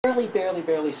barely, barely,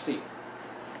 barely see.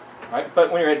 Right?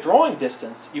 But when you're at drawing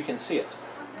distance, you can see it.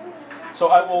 So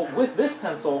I will, with this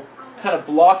pencil, kind of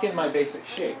block in my basic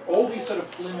shape. All these sort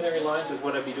of preliminary lines is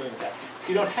what I'd be doing with that. If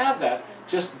you don't have that,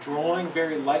 just drawing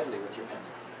very lightly with your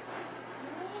pencil.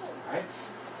 Right?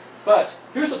 But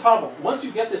here's the problem. Once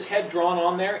you get this head drawn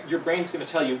on there, your brain's going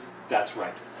to tell you, that's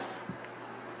right.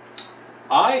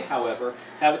 I, however,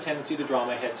 have a tendency to draw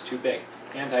my heads too big,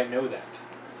 and I know that.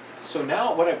 So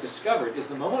now what I've discovered is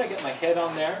the moment I get my head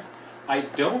on there, I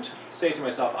don't say to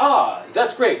myself, ah,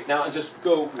 that's great, now I just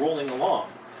go rolling along.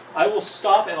 I will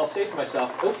stop and I'll say to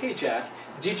myself, okay, Jack,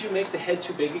 did you make the head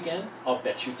too big again? I'll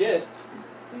bet you did.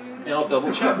 And I'll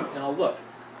double check and I'll look.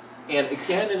 And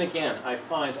again, I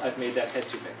find I've made that head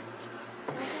too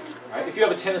big. All right? If you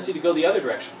have a tendency to go the other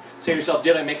direction, say to yourself,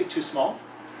 did I make it too small?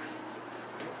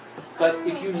 But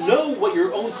if you know what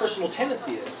your own personal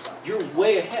tendency is, you're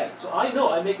way ahead. So I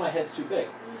know I make my heads too big.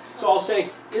 So I'll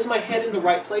say, is my head in the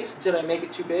right place? Did I make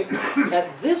it too big? At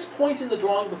this point in the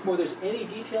drawing, before there's any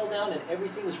detail down and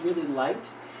everything is really light,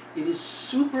 it is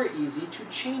super easy to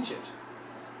change it.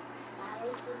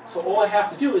 So all I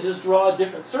have to do is just draw a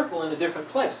different circle in a different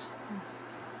place.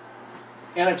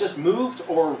 And I've just moved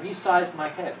or resized my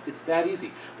head. It's that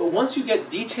easy. But once you get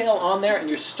detail on there and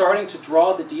you're starting to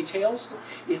draw the details,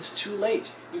 it's too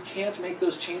late. You can't make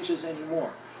those changes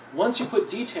anymore. Once you put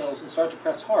details and start to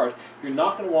press hard, you're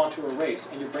not going to want to erase,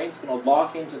 and your brain's going to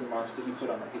lock into the marks that you put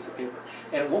on that piece of paper.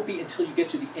 And it won't be until you get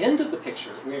to the end of the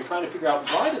picture, where you're trying to figure out,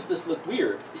 why does this look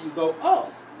weird, that you go,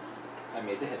 oh, I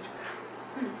made the head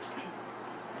too big.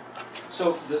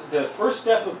 So the first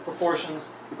step of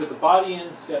proportions, you put the body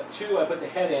in. Step 2, I put the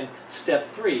head in. Step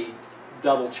 3,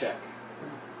 double check.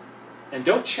 And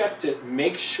don't check to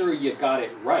make sure you got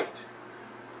it right.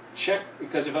 Check,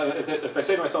 because if I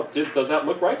say to myself, does that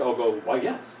look right? I'll go, why,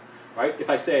 yes. Right? If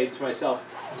I say to myself,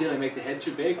 did I make the head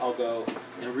too big? I'll go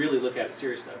and really look at it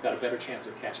seriously. I've got a better chance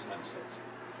of catching my mistakes.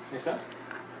 Make sense?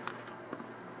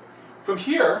 From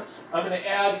here, I'm going to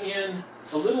add in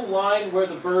a little line where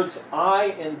the bird's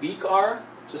eye and beak are,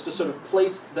 just to sort of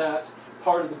place that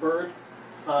part of the bird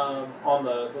on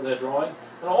the drawing.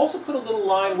 And I'll also put a little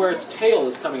line where its tail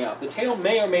is coming out. The tail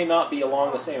may or may not be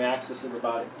along the same axis in the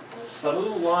body. But a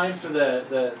little line for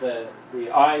the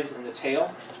eyes and the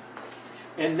tail.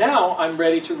 And now I'm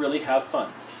ready to really have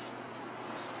fun.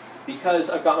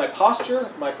 Because I've got my posture,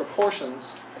 my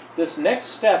proportions, this next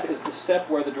step is the step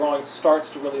where the drawing starts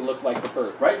to really look like the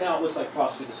bird. Right now it looks like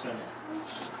Frosty the Snowman.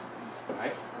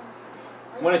 Right?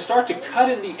 When I start to cut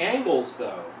in the angles,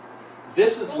 though,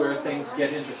 this is where things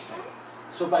get interesting.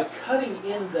 So by cutting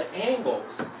in the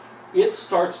angles, it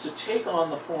starts to take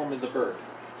on the form of the bird.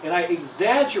 And I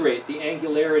exaggerate the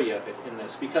angularity of it in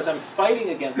this because I'm fighting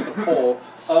against the pull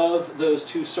of those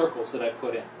two circles that I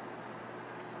put in.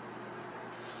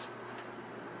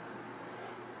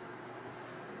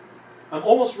 I'm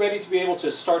almost ready to be able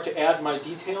to start to add my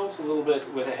details a little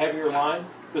bit with a heavier line.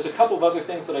 There's a couple of other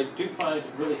things that I do find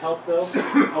really help, though.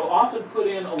 I'll often put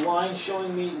in a line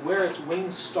showing me where its wing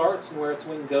starts and where its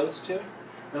wing goes to,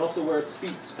 and also where its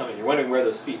feet's coming. You're wondering where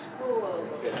those feet are.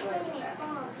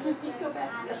 Go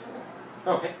back to the...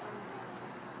 Okay.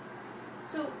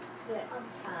 So the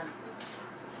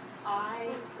eye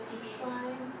feet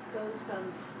line goes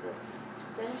from the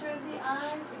center of the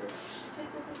eye to the tip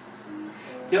of the feet?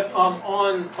 Yep,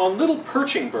 on little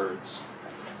perching birds,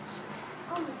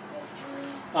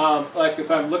 like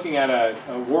if I'm looking at a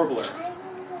warbler,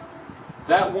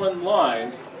 that one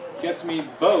line gets me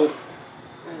both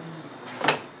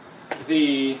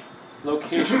the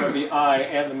location of the eye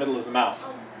and the middle of the mouth.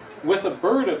 With a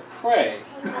bird of prey,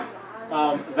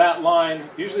 that line,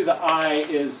 usually the eye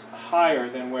is higher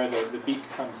than where the beak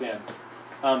comes in.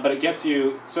 But it gets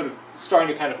you sort of starting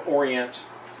to kind of orient.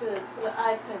 So the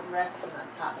eye's kind of resting on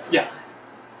top of it. Yeah.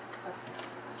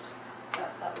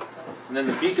 Okay. And then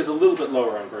the beak is a little bit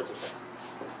lower on birds of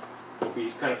prey. It'll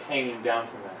be kind of hanging down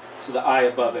from that. So the eye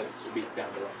above it, the beak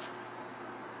down below.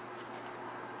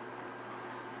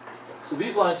 So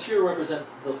these lines here represent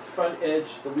the front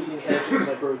edge, the leading edge of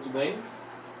my bird's wing.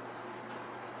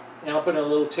 And I'll put in a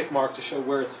little tick mark to show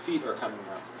where its feet are coming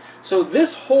out. So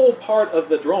this whole part of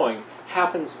the drawing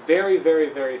happens very, very,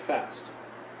 very fast.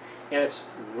 And it's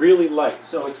really light.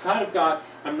 So it's kind of got,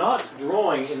 I'm not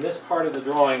drawing in this part of the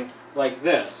drawing like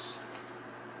this.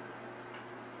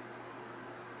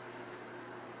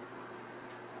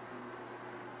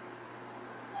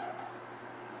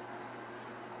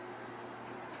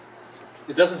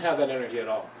 It doesn't have that energy at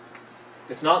all.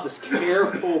 It's not this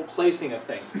careful placing of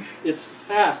things. It's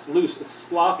fast, loose, it's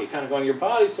sloppy, kind of going, your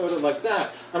body's sort of like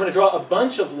that. I'm going to draw a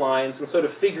bunch of lines and sort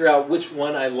of figure out which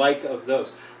one I like of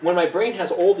those. When my brain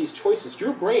has all these choices,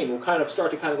 your brain will kind of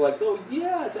start to kind of like, oh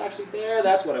yeah, it's actually there,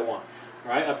 that's what I want.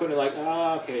 All right, I put it like,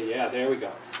 oh, okay, yeah, there we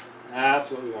go.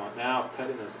 That's what we want. Now,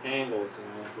 cutting those angles,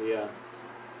 you know,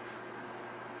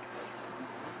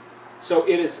 so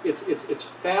it's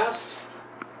fast,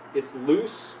 it's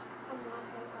loose,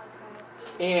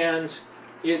 and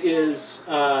it is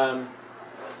and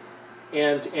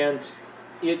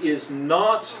it is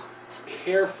not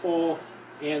careful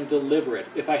and deliberate.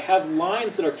 If I have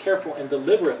lines that are careful and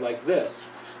deliberate like this,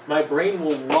 my brain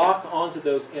will lock onto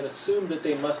those and assume that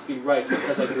they must be right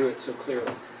because I drew it so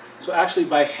clearly. So actually,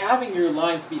 by having your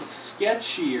lines be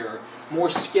sketchier, more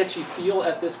sketchy feel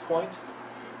at this point,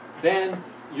 then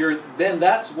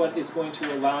that's what is going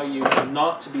to allow you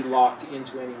not to be locked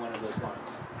into any one of those lines.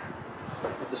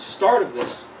 At the start of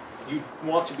this, you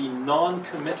want to be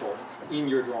non-committal in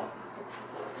your drawing.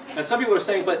 And some people are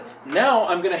saying, but now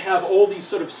I'm going to have all these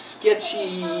sort of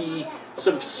sketchy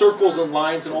sort of circles and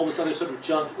lines and all this other sort of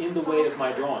junk in the way of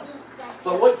my drawing.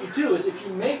 But what you do is if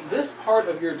you make this part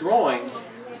of your drawing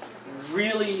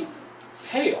really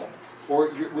pale, or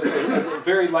with a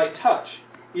very light touch,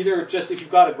 either just if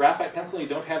you've got a graphite pencil and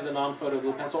you don't have the non-photo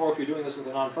glue pencil, or if you're doing this with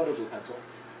a non-photo glue pencil,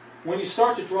 when you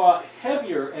start to draw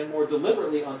heavier and more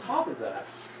deliberately on top of that,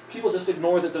 people just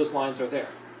ignore that those lines are there.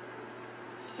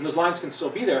 And those lines can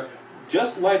still be there,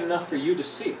 just light enough for you to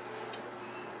see.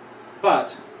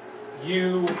 But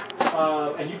you,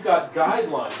 and you've got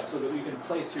guidelines so that you can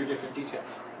place your different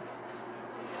details.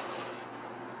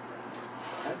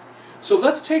 Okay? So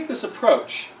let's take this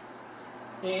approach,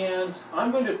 and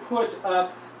I'm going to put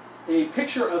up a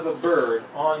picture of a bird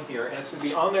on here, and it's going to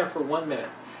be on there for 1 minute.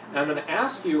 And I'm going to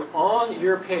ask you on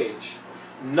your page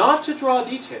not to draw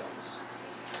details,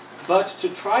 but to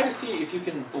try to see if you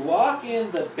can block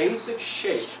in the basic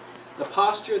shape, the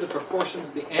posture, the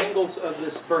proportions, the angles of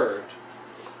this bird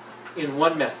in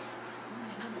 1 minute.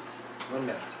 1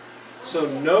 minute. So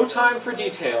no time for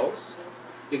details,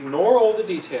 ignore all the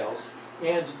details,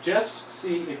 and just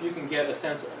see if you can get a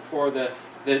sense for the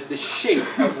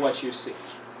shape of what you see.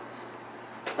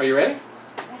 Are you ready?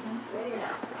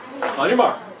 On your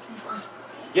mark.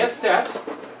 Get set,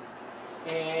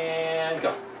 and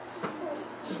go.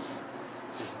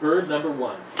 Bird number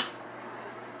 1.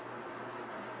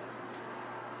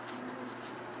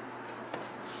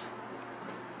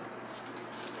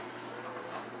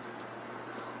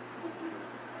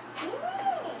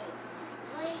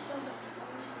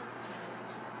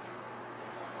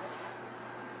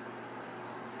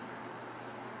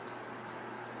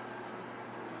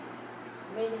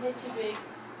 Made the head too big.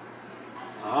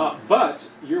 But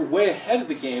you're way ahead of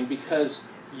the game because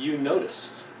you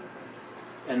noticed.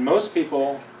 And most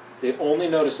people, they only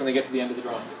notice when they get to the end of the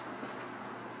drawing.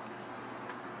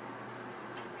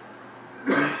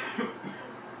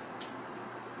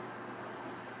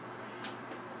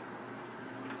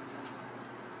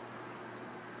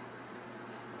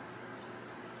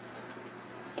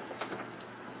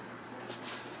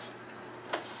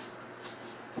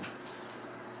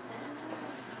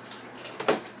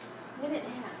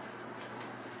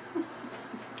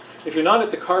 If you're not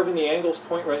at the carving the angles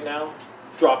point right now,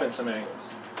 drop in some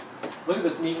angles. Look at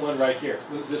this neat one right here.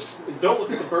 Don't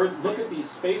look at the bird, look at the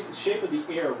space, the shape of the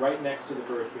air right next to the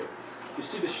bird here. You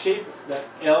see the shape, that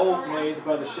L made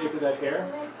by the shape of that air?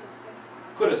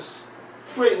 Put a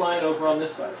straight line over on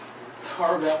this side.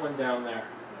 Carve that one down there.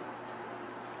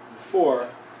 Before it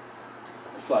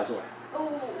flies away.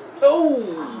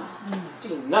 Oh!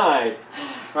 Denied.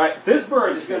 Alright, this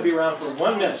bird is going to be around for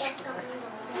 1 minute.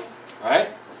 Alright?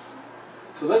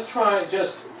 So let's try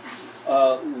just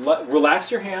relax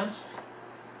your hand,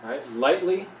 right?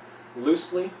 Lightly,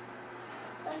 loosely.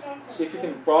 See if you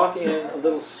can block in a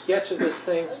little sketch of this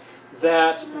thing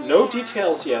that, no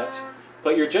details yet,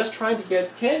 but you're just trying to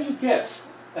get, can you get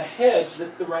a head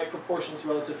that's the right proportions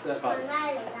relative to that body?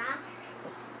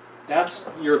 That's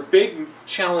your big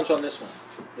challenge on this one.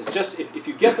 It's just, if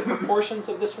you get the proportions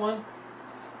of this one,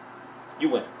 you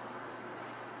win.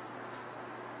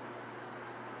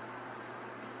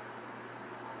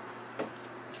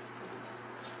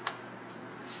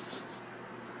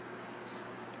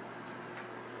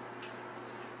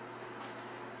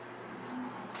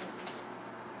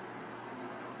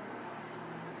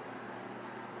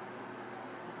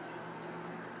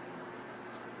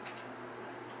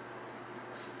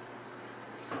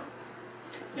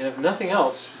 And if nothing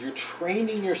else, you're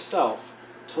training yourself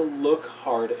to look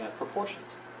hard at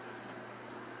proportions.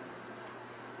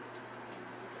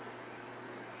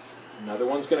 Another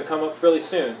one's going to come up fairly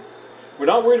soon. We're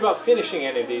not worried about finishing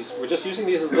any of these. We're just using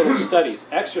these as little studies,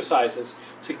 exercises,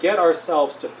 to get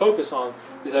ourselves to focus on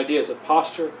these ideas of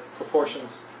posture,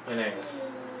 proportions, and angles.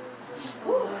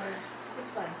 Ooh, this is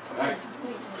fun. All right.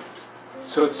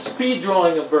 So it's speed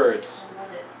drawing of birds. I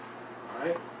love it. All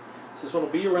right. So this one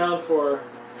will be around for...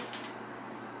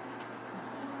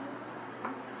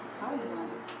 How nice.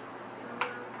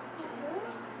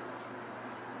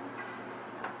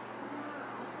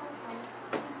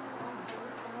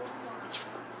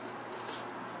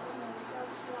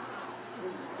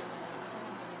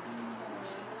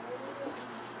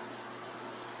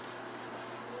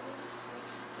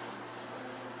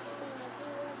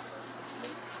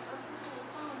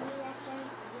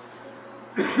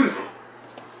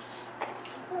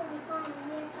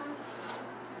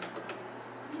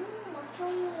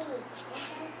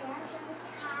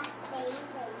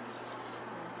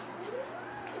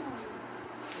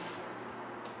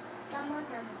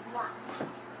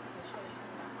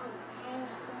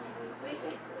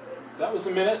 That was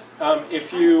a minute.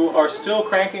 If you are still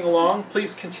cranking along,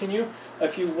 please continue.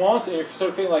 If you want, and if you're sort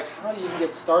of feeling like, how do you even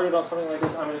get started on something like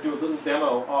this, I'm going to do a little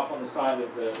demo off on the side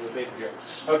of the paper here.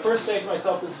 I would first say to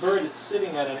myself, this bird is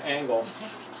sitting at an angle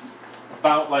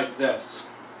about like this.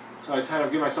 So I kind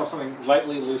of give myself something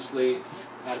lightly, loosely,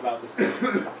 at about this thing.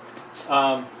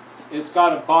 It's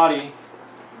got a body,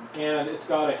 and it's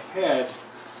got a head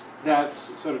that's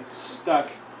sort of stuck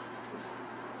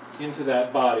into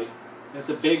that body. It's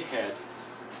a big head.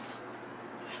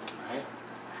 Right?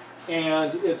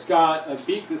 And it's got a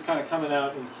beak that's kind of coming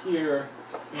out in here,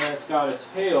 and it's got a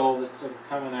tail that's sort of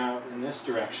coming out in this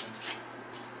direction.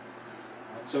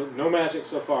 Right? So no magic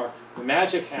so far. The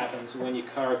magic happens when you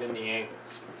carve in the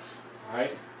angles. All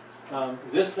right?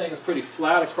 This thing is pretty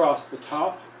flat across the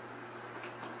top.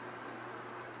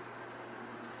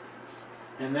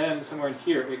 And then somewhere in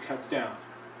here it cuts down.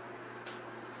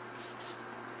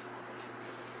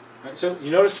 Right, so you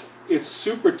notice it's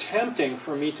super tempting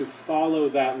for me to follow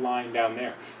that line down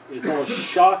there. It's almost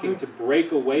shocking to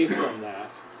break away from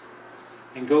that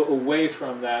and go away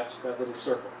from that little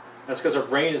circle. That's because our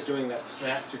brain is doing that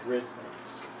snap to grid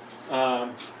thing.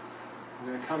 I'm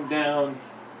going to come down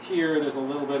here. There's a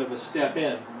little bit of a step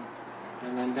in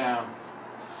and then down.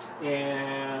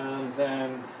 And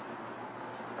then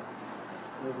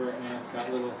over, and it's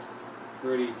got little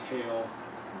birdie tail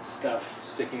stuff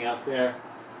sticking out there.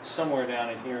 Somewhere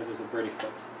down in here there's a birdie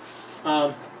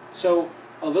foot. So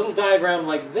a little diagram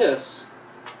like this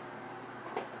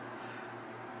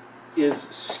is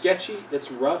sketchy,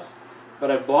 it's rough,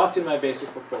 but I've blocked in my basic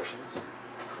proportions.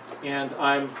 And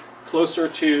I'm closer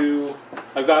to,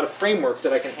 I've got a framework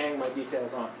that I can hang my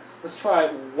details on. Let's try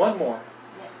one more.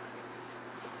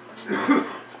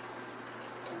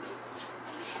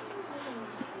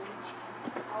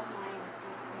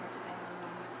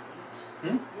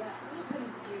 Hmm?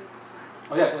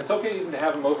 Oh yeah, and it's okay even to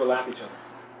have them overlap each other.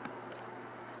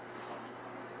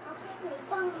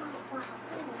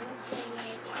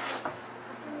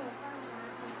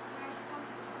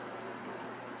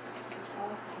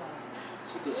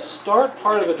 So the start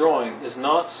part of a drawing is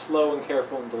not slow and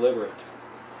careful and deliberate.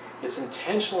 It's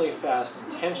intentionally fast,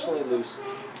 intentionally loose,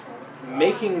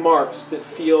 making marks that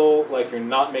feel like you're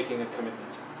not making a commitment.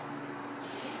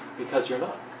 Because you're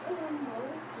not.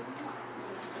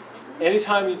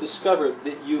 Anytime you discover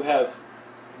that you have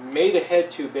made a head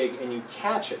too big and you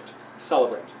catch it,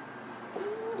 celebrate.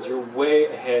 Because you're way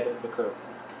ahead of the curve.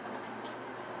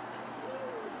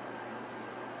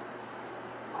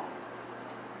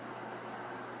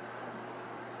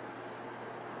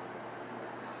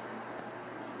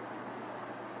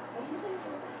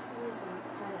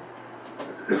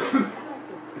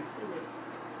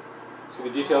 See the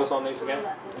details on these again?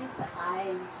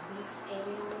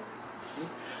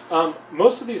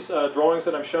 Most of these drawings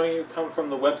that I'm showing you come from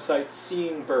the website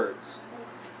Seeing Birds.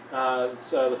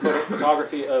 It's the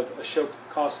photography of Ashok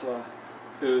Khosla,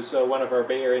 who's one of our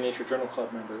Bay Area Nature Journal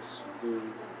Club members, who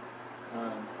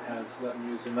has let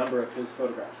me use a number of his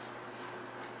photographs.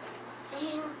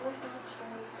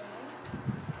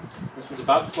 This one's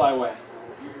about to fly away.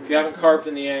 If you haven't carved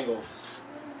in the angles.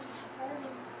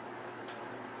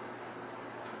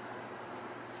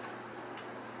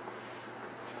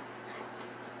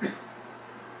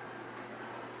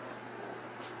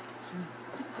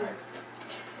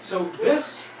 So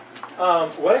this,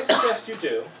 what I suggest you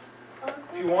do,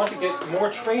 if you want to get more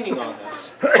training on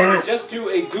this, is just do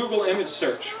a Google image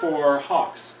search for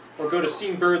hawks, or go to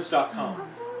seeingbirds.com.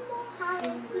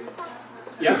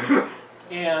 Yeah,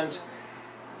 and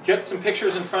get some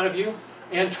pictures in front of you,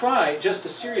 and try just a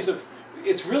series of,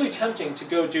 it's really tempting to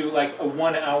go do like a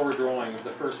 1 hour drawing of the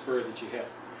first bird that you hit.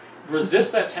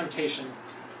 Resist that temptation,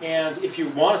 and if you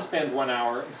want to spend 1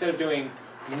 hour, instead of doing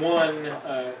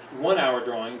one hour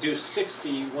drawing, do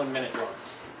 60 1-minute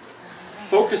drawings.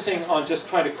 Focusing on just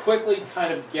trying to quickly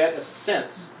kind of get a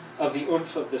sense of the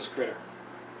oomph of this critter.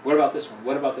 What about this one?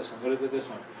 What about this one? What about this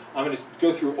one? I'm going to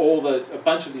go through a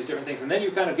bunch of these different things, and then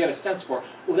you kind of get a sense for,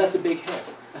 oh, that's a big head,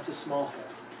 that's a small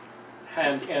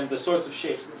head, and the sorts of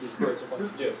shapes that these birds are going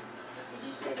to do. Did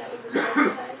you say that was a show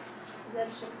site? Is that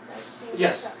a show site?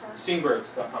 Yes,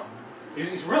 seeingbirds.com.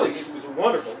 He's a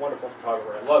wonderful, wonderful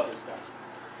photographer. I love this guy.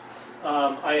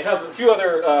 I have a few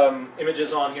other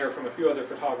images on here from a few other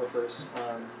photographers,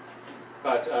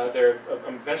 but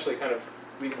I'm eventually kind of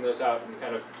leaving those out and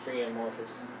kind of bringing in more of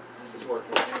his work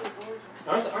here.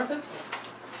 Aren't they?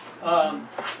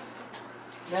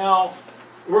 Now,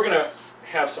 we're going to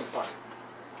have some fun,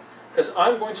 because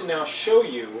I'm going to now show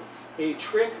you a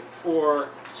trick for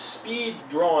speed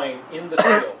drawing in the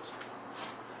field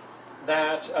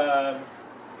that,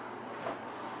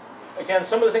 again,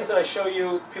 some of the things that I show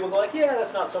you, people go like, yeah,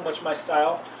 that's not so much my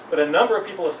style, but a number of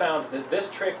people have found that this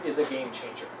trick is a game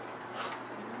changer.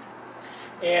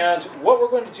 And what we're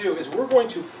going to do is we're going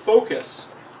to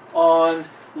focus on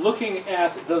looking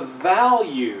at the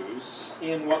values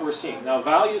in what we're seeing. Now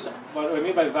values, what I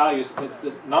mean by values, it's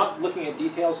not looking at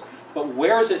details, but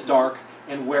where is it dark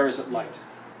and where is it light.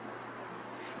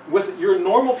 With your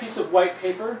normal piece of white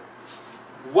paper,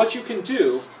 what you can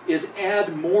do is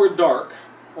add more dark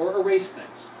or erase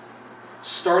things,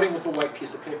 starting with a white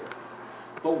piece of paper.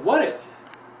 But what if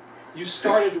you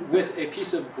started with a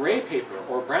piece of gray paper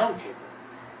or brown paper,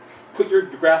 put your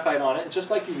graphite on it, and just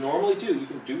like you normally do, you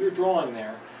can do your drawing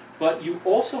there, but you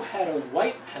also had a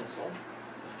white pencil,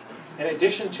 in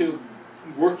addition to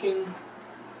working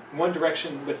one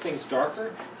direction with things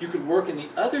darker, you could work in the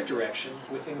other direction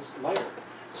with things lighter.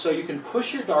 So you can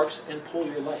push your darks and pull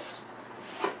your lights.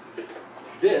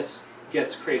 This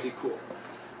gets crazy cool.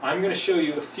 I'm going to show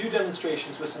you a few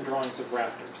demonstrations with some drawings of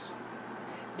raptors.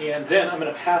 And then I'm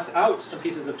going to pass out some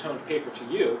pieces of toned paper to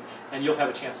you, and you'll have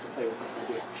a chance to play with this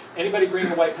idea. Anybody bring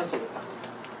a white pencil with them?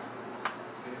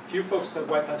 A few folks have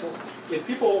white pencils. If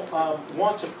people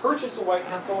want to purchase a white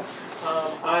pencil,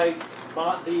 I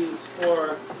bought these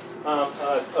for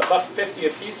 $1.50 a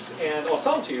piece, and I'll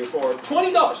sell them to you for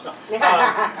 $20. No,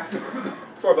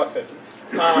 for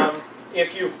 $1.50.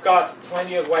 If you've got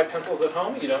plenty of white pencils at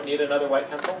home, you don't need another white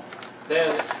pencil, then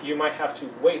you might have to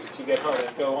wait to get home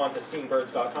and go on to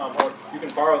seeingbirds.com, or you can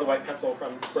borrow the white pencil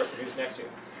from the person who's next to you.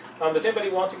 Does anybody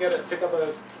want to pick up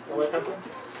a white pencil?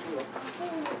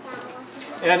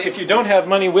 And if you don't have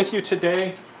money with you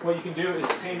today, what you can do is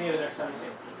pay me the next time you see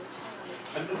me.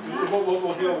 And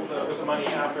we'll deal with the money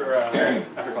after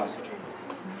class.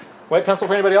 White pencil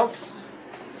for anybody else?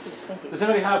 Does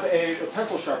anybody have a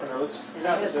pencil sharpener? Let's.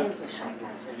 Pencil sharpener.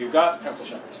 You've got pencil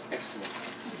sharpeners. Excellent.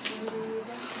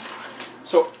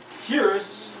 So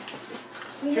here's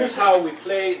how we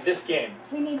play this game.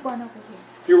 We need one over here.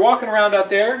 You're walking around out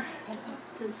there, Pencil.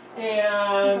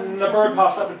 and a bird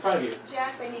pops up in front of you.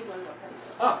 Jack, I need one more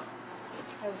pencil. Ah.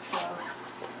 I was slow.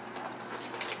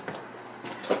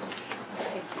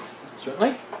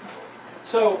 Certainly.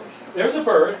 So there's a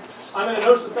bird. I'm going to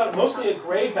notice it's got mostly a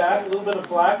gray back, a little bit of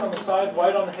black on the side,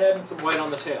 white on the head, and some white on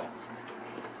the tail.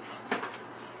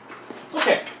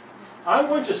 Okay. I'm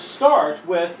going to start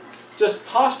with just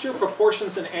posture,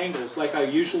 proportions, and angles like I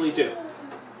usually do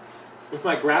with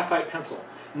my graphite pencil.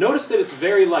 Notice that it's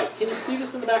very light. Can you see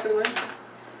this in the back of the room?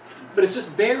 But it's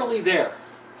just barely there.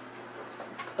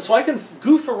 So I can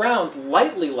goof around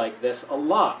lightly like this a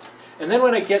lot. And then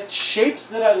when I get shapes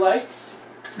that I like,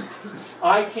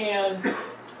 I can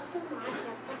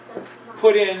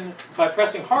put in, by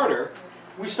pressing harder,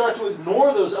 we start to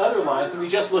ignore those other lines and we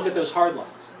just look at those hard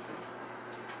lines.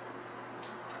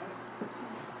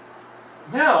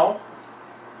 Now,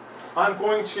 I'm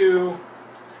going to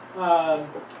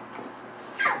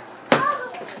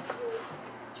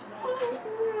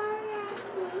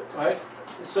right?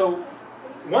 So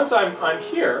once I'm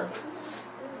here,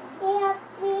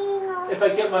 if I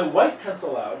get my white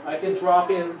pencil out, I can drop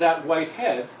in that white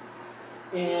head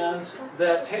and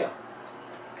that tail.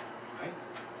 Right?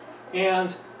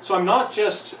 And so I'm not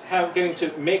just getting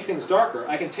to make things darker.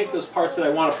 I can take those parts that I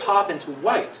want to pop into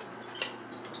white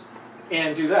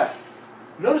and do that.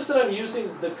 Notice that I'm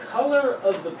using the color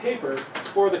of the paper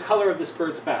for the color of this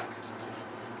bird's back.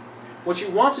 What you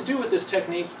want to do with this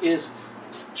technique is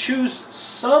choose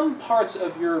some parts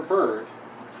of your bird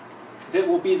that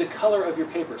will be the color of your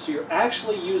paper. So you're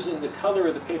actually using the color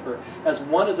of the paper as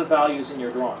one of the values in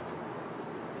your drawing.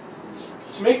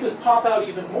 To make this pop out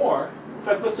even more, If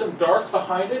I put some dark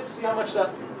behind it, see how much that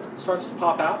starts to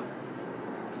pop out?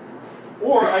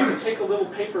 Or I can take a little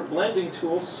paper blending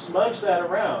tool, smudge that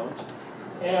around,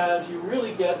 and you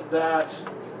really get that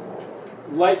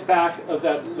light back of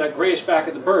that grayish back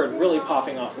of the bird really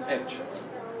popping off the page.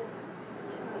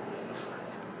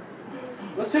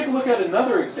 Let's take a look at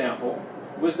another example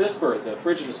with this bird, the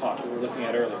frigidus hawk that we were looking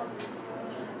at earlier.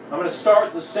 I'm going to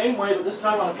start the same way, but this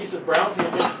time on a piece of brown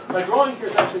paper. My drawing here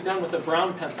is actually done with a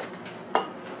brown pencil.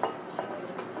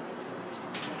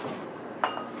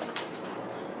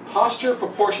 Posture,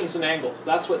 proportions, and angles.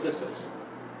 That's what this is.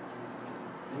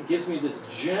 And it gives me this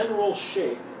general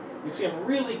shape. You can see I'm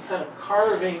really kind of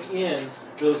carving in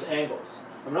those angles.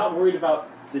 I'm not worried about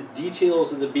the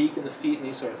details of the beak and the feet and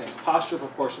these sort of things. Posture,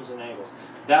 proportions, and angles.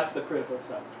 That's the critical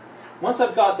stuff. Once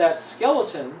I've got that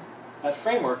skeleton, that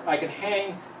framework, I can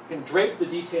hang and drape the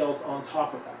details on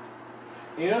top of that.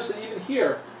 And you notice that even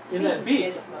here, in that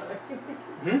beak,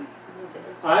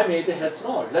 I made the head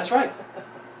smaller. That's right.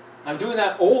 I'm doing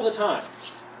that all the time.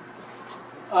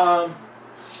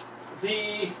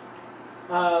 The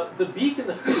beak and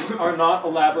the feet are not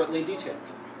elaborately detailed.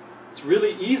 It's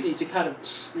really easy to kind of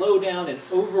slow down and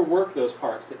overwork those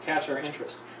parts that catch our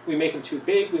interest. We make them too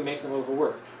big, we make them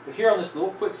overworked. But here on this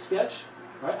little quick sketch,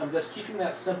 right, I'm just keeping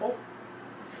that simple.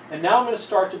 And now I'm going to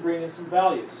start to bring in some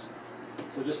values.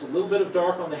 So just a little bit of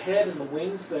dark on the head and the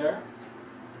wings there.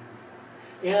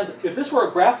 And if this were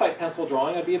a graphite pencil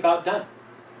drawing, I'd be about done.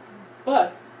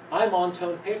 But I'm on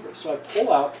toned paper, so I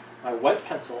pull out my white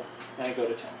pencil and I go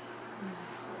to town.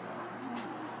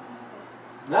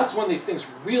 And that's when these things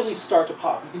really start to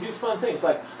pop. You can do fun things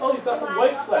like, oh, you've got some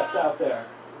white flecks out there.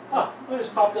 Ah, let me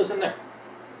just pop those in there.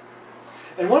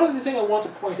 And one other thing I want to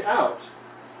point out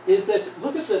is that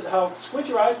look at how, squint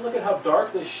your eyes and look at how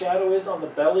dark the shadow is on the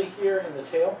belly here and the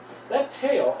tail. That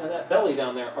tail and that belly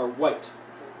down there are white.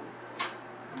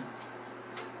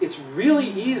 It's really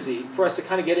easy for us to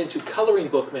kind of get into coloring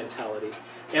book mentality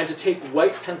and to take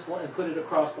white pencil and put it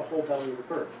across the whole belly of the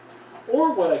bird.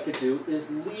 Or what I could do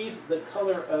is leave the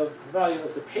color of the value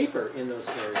of the paper in those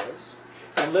areas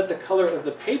and let the color of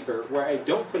the paper where I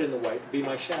don't put in the white be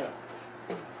my shadow.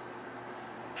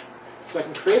 So I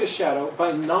can create a shadow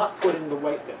by not putting the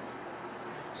white there.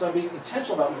 So I'm being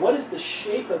intentional about what is the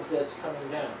shape of this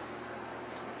coming down.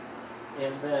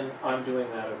 And then I'm doing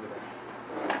that over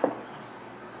there.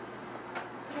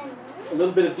 A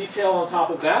little bit of detail on top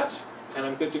of that, and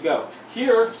I'm good to go.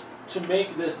 Here, to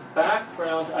make this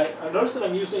background, I notice that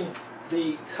I'm using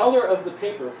the color of the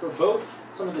paper for both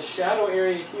some of the shadow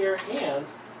area here and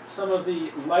some of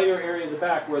the lighter area of the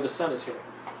back where the sun is hitting.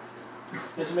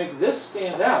 And to make this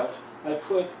stand out, I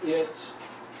took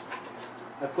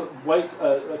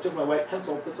my white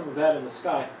pencil, put some of that in the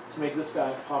sky to make this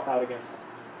guy pop out against that.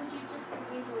 Could you just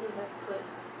as easily have put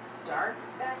dark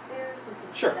back there since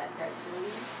it's Sure. that dark blue?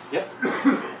 Yep.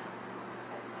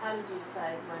 How did you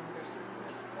decide one versus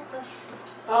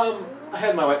the I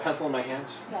had my white pencil in my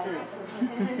hand,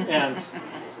 and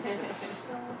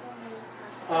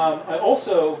I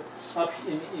also, up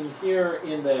in here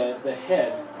in the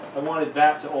head, I wanted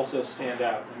that to also stand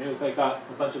out. I mean, if I got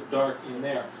a bunch of darks in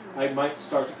there, I might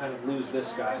start to kind of lose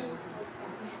this guy.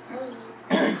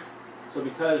 So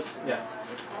because, yeah.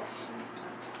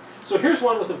 So here's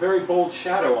one with a very bold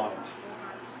shadow on it.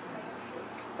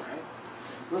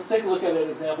 Let's take a look at an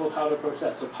example of how to approach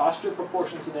that. So posture,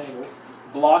 proportions, and angles,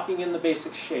 blocking in the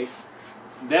basic shape.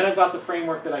 Then I've got the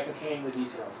framework that I can hang the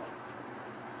details on.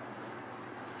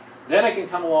 Then I can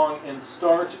come along and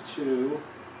start to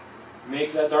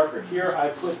make that darker. Here I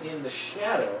put in the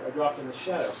shadow, I dropped in the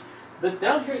shadow.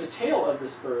 Down here, the tail of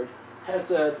this bird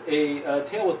has a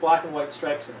tail with black and white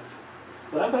stripes in it.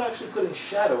 But I'm actually putting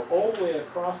shadow all the way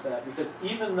across that because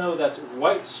even though that's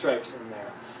white stripes in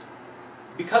there,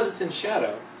 because it's in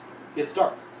shadow, it's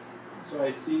dark. So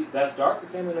I see that's dark,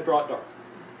 okay, I'm going to draw it dark.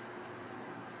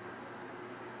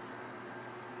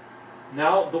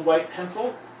 Now the white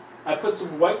pencil, I put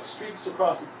some white streaks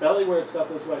across its belly where it's got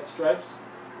those white stripes.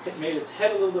 It made its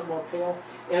head a little bit more pale,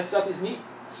 and it's got these neat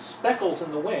speckles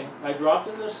in the wing. I dropped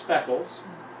in those speckles,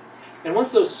 and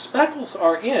once those speckles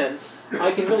are in,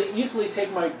 I can really easily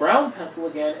take my brown pencil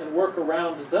again and work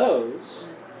around those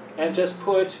and just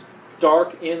put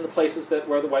dark in the places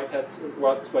where the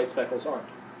white speckles aren't.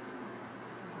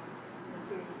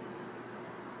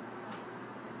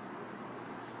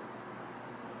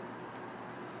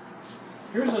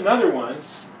 Here's another one.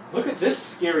 Look at this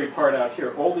scary part out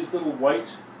here. All these little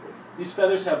these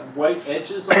feathers have white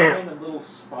edges on them and little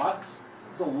spots.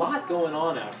 There's a lot going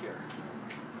on out here.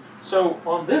 So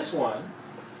on this one,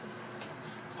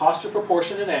 posture,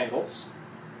 proportion, and angles.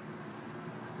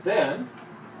 Then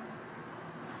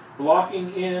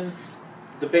blocking in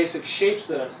the basic shapes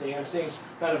that I'm seeing. I'm seeing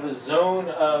kind of a zone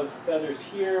of feathers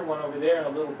here, one over there, and a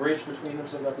little bridge between them.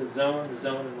 So I've got the zone, and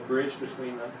the bridge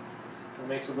between them. It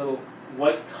makes a little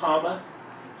white comma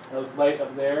of light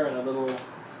up there, and a little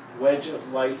wedge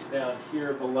of light down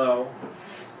here below.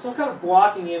 So I'm kind of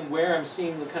blocking in where I'm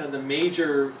seeing the kind of the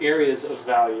major areas of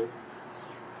value.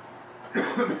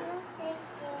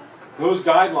 Those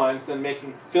guidelines then make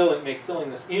filling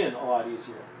this in a lot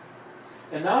easier.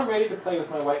 And now I'm ready to play with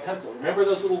my white pencil. Remember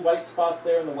those little white spots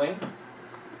there in the wing?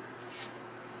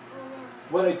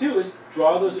 What I do is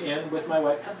draw those in with my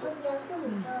white pencil.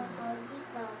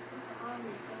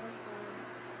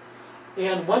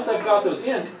 And once I've got those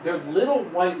in, they're little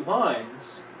white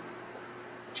lines.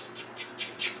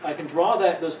 I can draw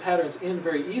those patterns in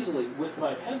very easily with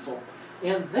my pencil.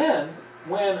 And then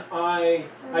when I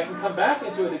can come back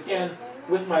into it again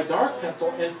with my dark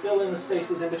pencil and fill in the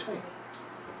spaces in between.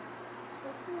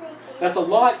 That's a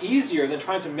lot easier than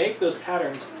trying to make those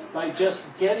patterns by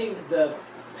just getting the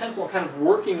pencil kind of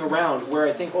working around where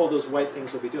I think all those white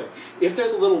things will be doing. If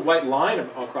there's a little white line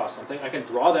across something, I can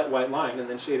draw that white line and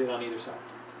then shade it on either side.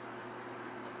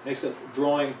 Makes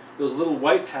drawing those little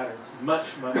white patterns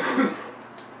much, much easier.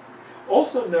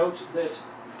 Also note that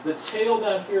the tail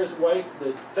down here is white,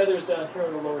 the feathers down here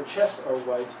on the lower chest are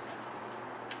white,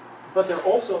 but they're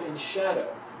also in shadow.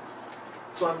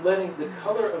 So I'm letting the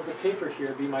color of the paper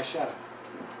here be my shadow.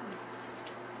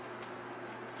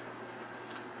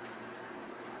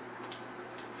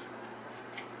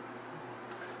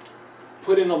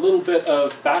 Put in a little bit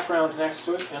of background next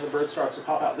to it, and the bird starts to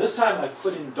pop out. This time I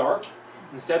put in dark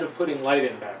instead of putting light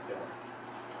in back there.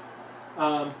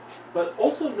 But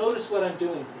also notice what I'm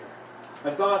doing here.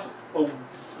 I've got a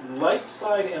light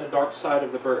side and a dark side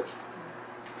of the bird.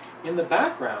 In the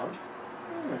background,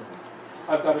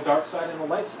 I've got a dark side and a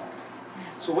light side.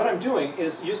 So what I'm doing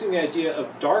is using the idea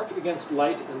of dark against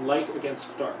light and light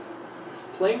against dark.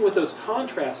 Playing with those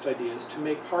contrast ideas to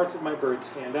make parts of my bird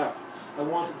stand out. I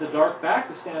wanted the dark back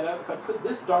to stand out. If I put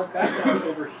this dark background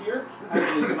over here, I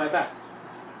would lose my back.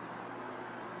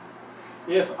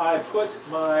 If I put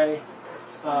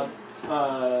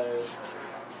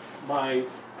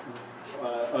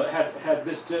had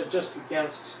this just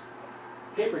against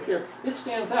paper here, it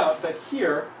stands out, but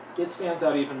here it stands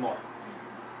out even more.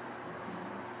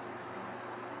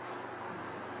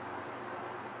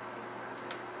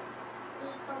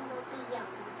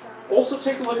 Also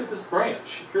take a look at this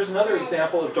branch. Here's another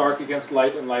example of dark against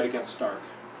light and light against dark.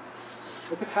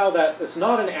 Look at how it's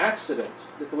not an accident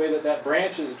that the way that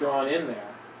branch is drawn in there.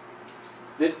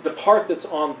 The part that's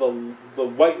on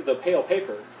the pale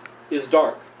paper is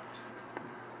dark,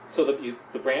 so that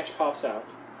the branch pops out.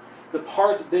 The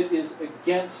part that is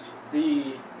against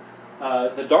the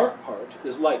dark part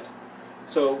is light.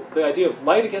 So the idea of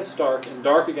light against dark and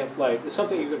dark against light is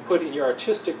something you can put in your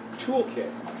artistic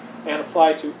toolkit and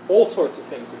apply to all sorts of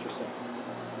things that you're seeing.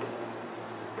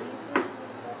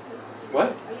 What?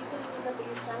 Are you putting these up at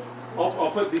your site?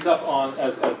 I'll put these up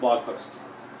as blog posts.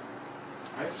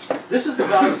 Right? This is the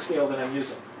value scale that I'm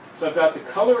using. So I've got the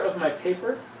color of my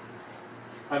paper.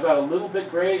 I've got a little bit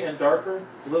gray and darker,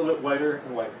 a little bit whiter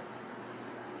and whiter.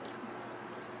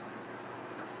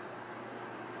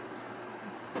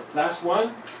 Last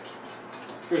one.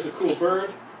 Here's a cool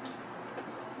bird.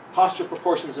 Posture,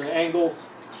 proportions, and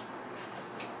angles.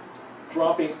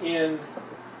 Dropping in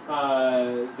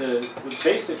the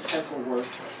basic pencil work,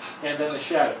 and then the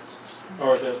shadows,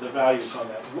 or the values on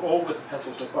that, all with the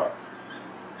pencil so far.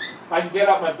 I can get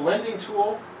out my blending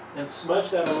tool and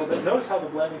smudge that a little bit. Notice how the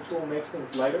blending tool makes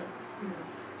things lighter,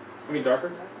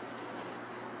 darker.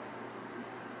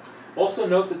 Also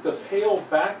note that the pale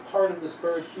back part of this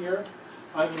bird here,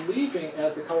 I'm leaving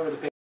as the color of the paper.